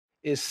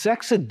Is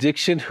sex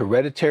addiction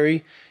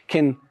hereditary?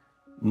 Can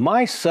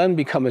my son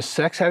become a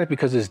sex addict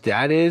because his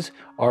dad is,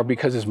 or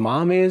because his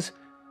mom is?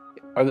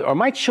 Are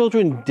my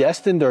children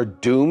destined or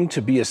doomed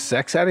to be a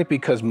sex addict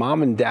because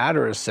mom and dad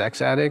are a sex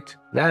addict?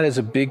 That is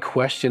a big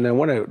question. I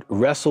want to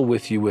wrestle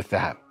with you with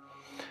that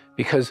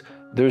because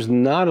there's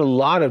not a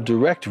lot of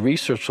direct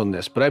research on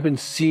this, but I've been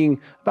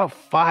seeing about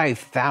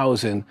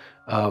 5,000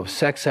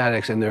 sex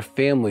addicts and their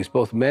families,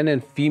 both men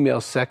and female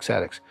sex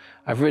addicts.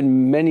 I've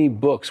written many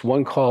books,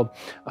 one called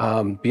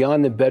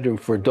Beyond the Bedroom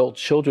for Adult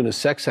Children of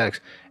Sex Addicts,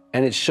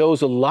 and it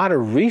shows a lot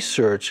of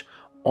research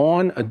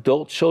on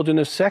adult children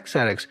of sex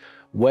addicts,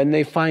 when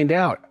they find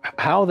out,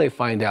 how they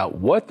find out,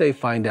 what they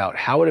find out,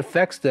 how it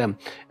affects them.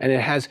 And it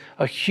has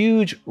a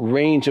huge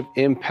range of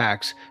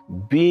impacts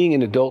being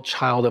an adult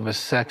child of a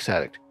sex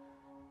addict.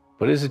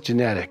 But is it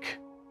genetic?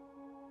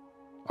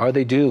 Are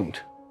they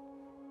doomed?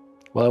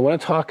 Well, I want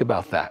to talk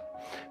about that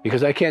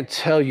because I can't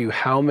tell you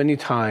how many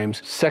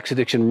times sex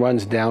addiction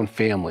runs down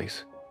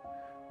families,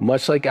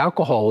 much like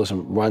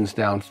alcoholism runs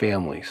down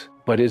families.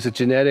 But is it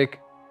genetic?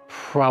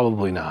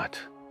 Probably not.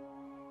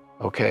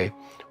 Okay.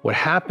 What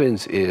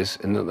happens is,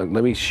 and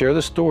let me share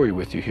the story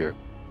with you here.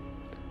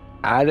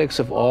 Addicts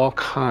of all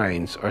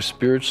kinds are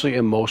spiritually,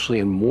 emotionally,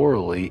 and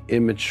morally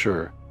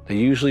immature. They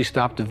usually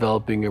stop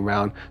developing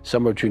around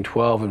somewhere between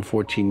 12 and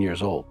 14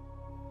 years old.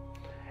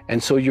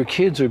 And so your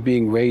kids are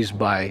being raised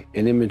by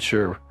an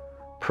immature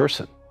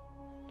person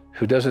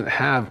who doesn't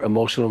have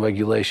emotional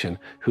regulation,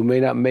 who may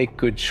not make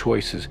good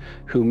choices,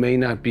 who may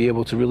not be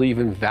able to really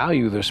even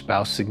value their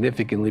spouse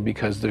significantly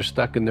because they're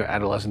stuck in their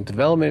adolescent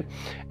development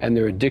and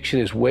their addiction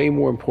is way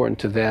more important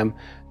to them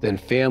than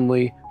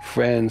family,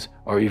 friends,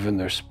 or even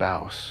their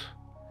spouse.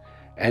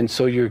 And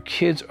so your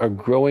kids are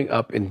growing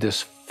up in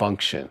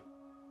dysfunction.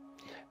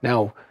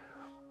 Now,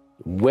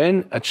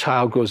 when a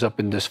child grows up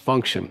in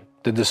dysfunction,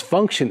 the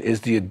dysfunction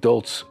is the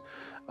adult's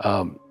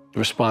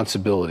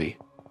responsibility.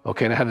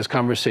 Okay, and I have this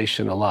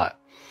conversation a lot.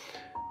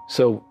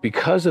 So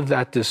because of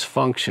that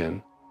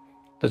dysfunction,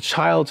 the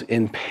child's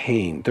in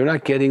pain. They're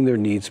not getting their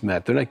needs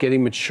met. They're not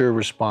getting mature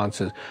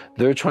responses.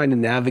 They're trying to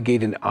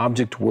navigate an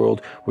object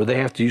world where they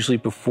have to usually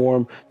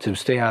perform to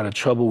stay out of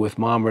trouble with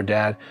mom or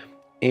dad.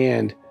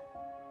 And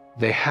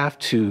they have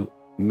to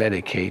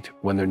medicate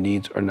when their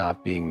needs are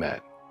not being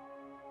met.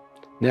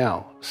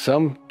 Now,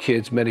 some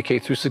kids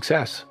medicate through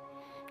success.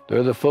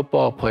 They're the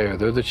football player,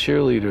 they're the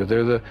cheerleader,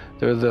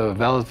 they're the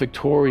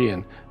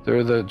valedictorian,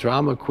 they're the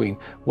drama queen,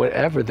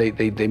 whatever. They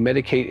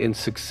medicate in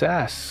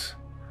success.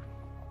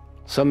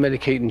 Some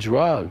medicate in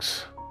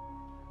drugs.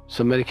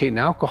 Some medicate in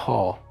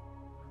alcohol.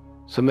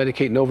 Some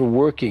medicate in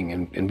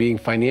overworking and being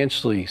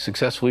financially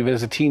successful even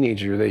as a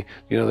teenager.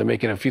 They're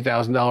making a few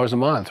 $1,000s a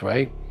month,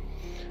 right?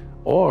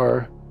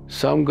 Or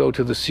some go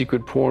to the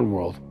secret porn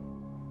world.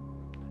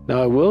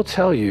 Now I will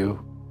tell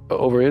you,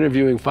 over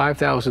interviewing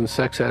 5,000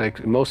 sex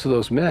addicts, most of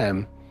those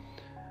men,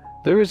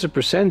 there is a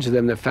percentage of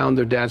them that found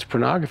their dad's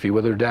pornography,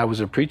 whether their dad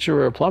was a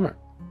preacher or a plumber.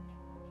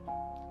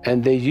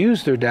 And they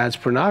used their dad's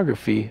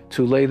pornography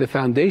to lay the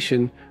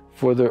foundation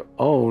for their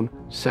own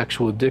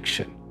sexual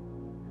addiction.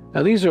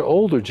 Now, these are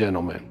older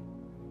gentlemen.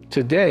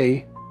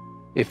 Today,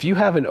 if you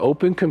have an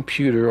open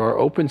computer or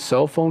open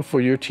cell phone for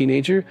your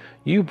teenager,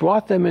 you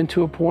brought them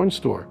into a porn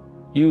store.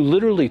 You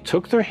literally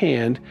took their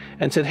hand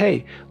and said,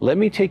 hey, let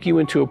me take you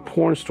into a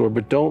porn store,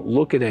 but don't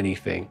look at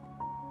anything.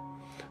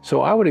 So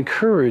I would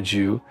encourage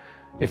you,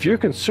 if you're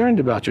concerned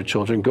about your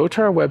children, go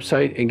to our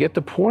website and get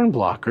the porn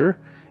blocker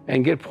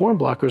and get porn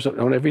blockers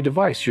on every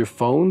device, your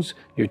phones,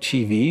 your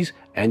TVs,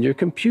 and your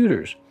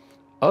computers.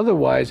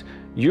 Otherwise,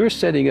 you're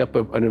setting up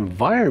an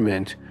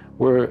environment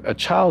where a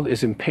child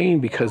is in pain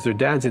because their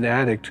dad's an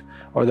addict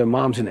or their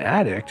mom's an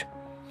addict,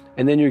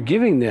 and then you're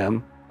giving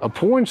them a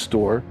porn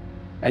store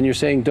and you're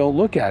saying, don't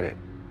look at it.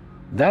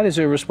 That is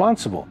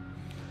irresponsible.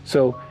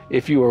 So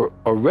if you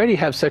already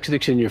have sex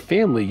addiction in your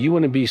family, you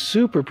want to be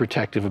super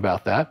protective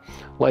about that.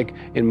 Like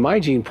in my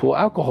gene pool,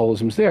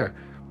 alcoholism's there.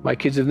 My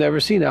kids have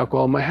never seen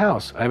alcohol in my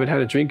house. I haven't had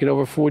a drink in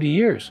over 40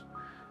 years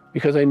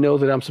because I know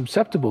that I'm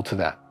susceptible to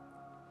that.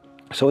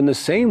 So in the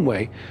same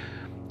way,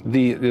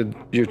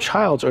 your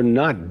childs are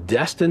not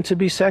destined to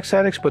be sex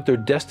addicts, but they're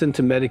destined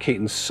to medicate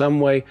in some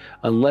way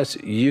unless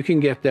you can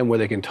get them where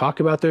they can talk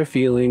about their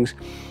feelings,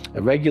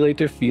 regulate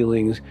their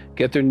feelings,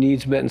 get their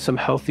needs met in some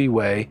healthy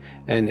way.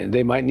 And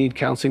they might need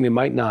counseling, they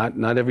might not.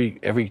 Not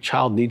every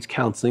child needs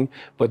counseling,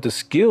 but the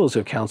skills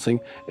of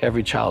counseling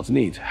every child's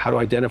needs. How to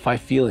identify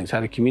feelings,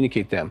 how to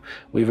communicate them.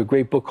 We have a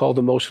great book called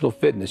Emotional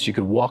Fitness. You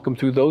could walk them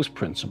through those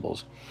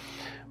principles.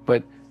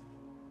 But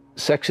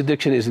sex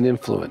addiction is an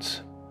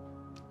influence.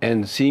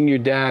 And seeing your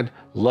dad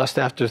lust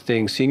after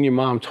things, seeing your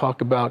mom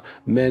talk about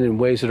men in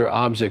ways that are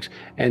objects,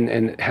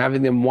 and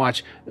having them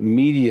watch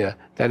media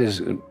that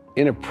is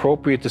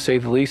inappropriate to say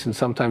the least and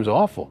sometimes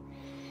awful.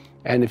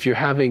 And if you're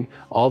having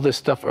all this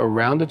stuff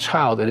around a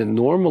child and it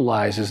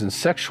normalizes and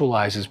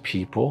sexualizes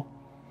people,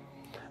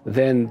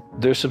 then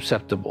they're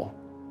susceptible.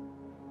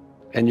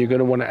 And you're going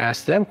to want to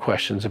ask them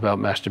questions about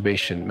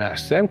masturbation,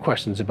 ask them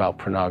questions about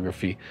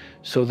pornography,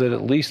 so that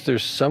at least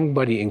there's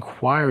somebody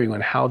inquiring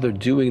on how they're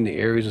doing in the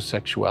areas of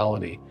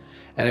sexuality.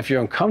 And if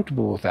you're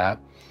uncomfortable with that,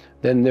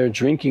 then their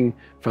drinking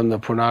from the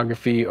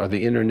pornography or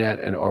the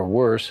internet or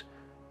worse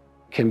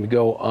can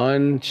go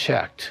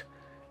unchecked.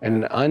 And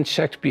an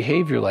unchecked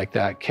behavior like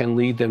that can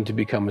lead them to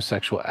become a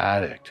sexual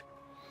addict.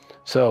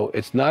 So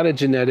it's not a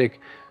genetic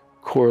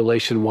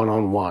correlation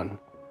one-on-one.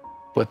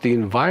 But the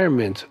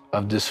environment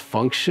of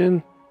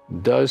dysfunction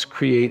does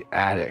create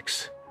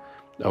addicts,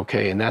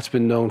 okay? And that's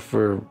been known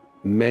for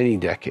many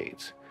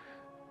decades.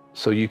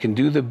 So you can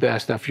do the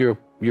best. Now, if you're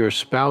a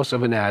spouse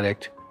of an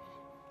addict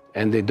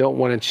and they don't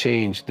want to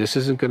change, this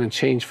isn't going to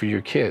change for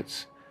your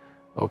kids,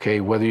 okay?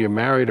 Whether you're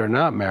married or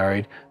not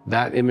married,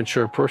 that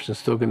immature person is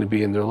still going to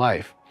be in their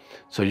life.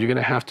 So you're going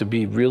to have to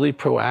be really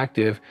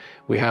proactive.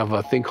 We have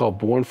a thing called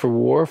Born for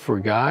War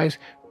for guys.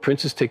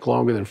 Princes Take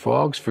Longer Than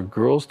Frogs for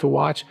girls to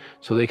watch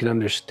so they can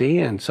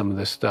understand some of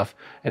this stuff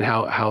and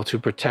how to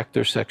protect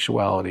their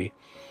sexuality.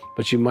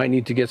 But you might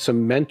need to get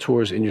some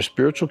mentors in your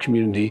spiritual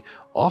community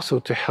also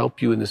to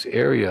help you in this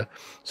area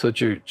so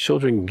that your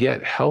children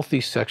get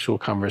healthy sexual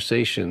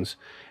conversations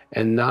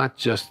and not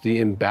just the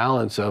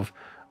imbalance of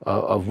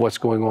what's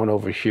going on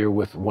over here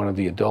with one of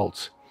the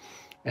adults.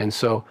 And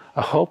so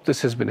I hope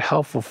this has been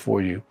helpful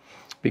for you,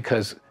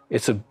 because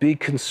it's a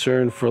big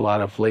concern for a lot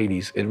of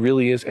ladies. It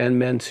really is, and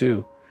men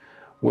too.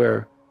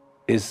 Where,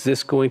 is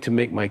this going to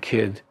make my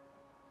kid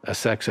a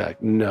sex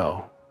addict?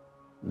 No.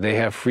 They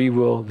have free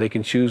will. They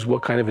can choose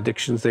what kind of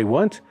addictions they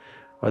want,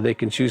 or they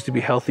can choose to be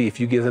healthy if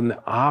you give them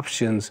the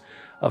options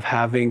of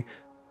having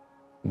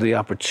the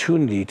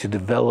opportunity to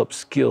develop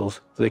skills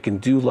so they can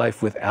do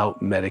life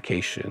without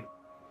medication.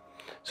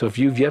 So if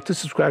you've yet to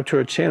subscribe to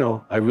our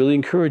channel, I really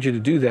encourage you to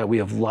do that. We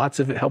have lots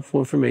of helpful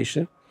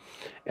information.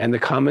 And the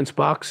comments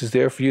box is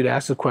there for you to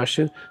ask a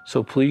question.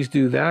 So please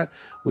do that.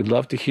 We'd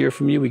love to hear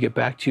from you. We get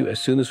back to you as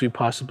soon as we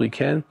possibly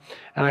can.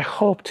 And I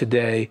hope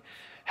today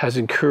has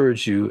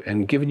encouraged you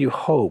and given you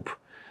hope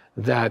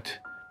that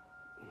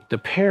the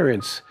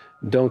parents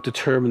don't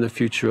determine the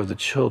future of the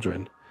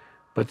children,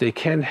 but they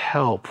can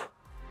help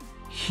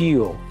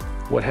heal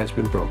what has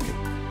been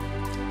broken.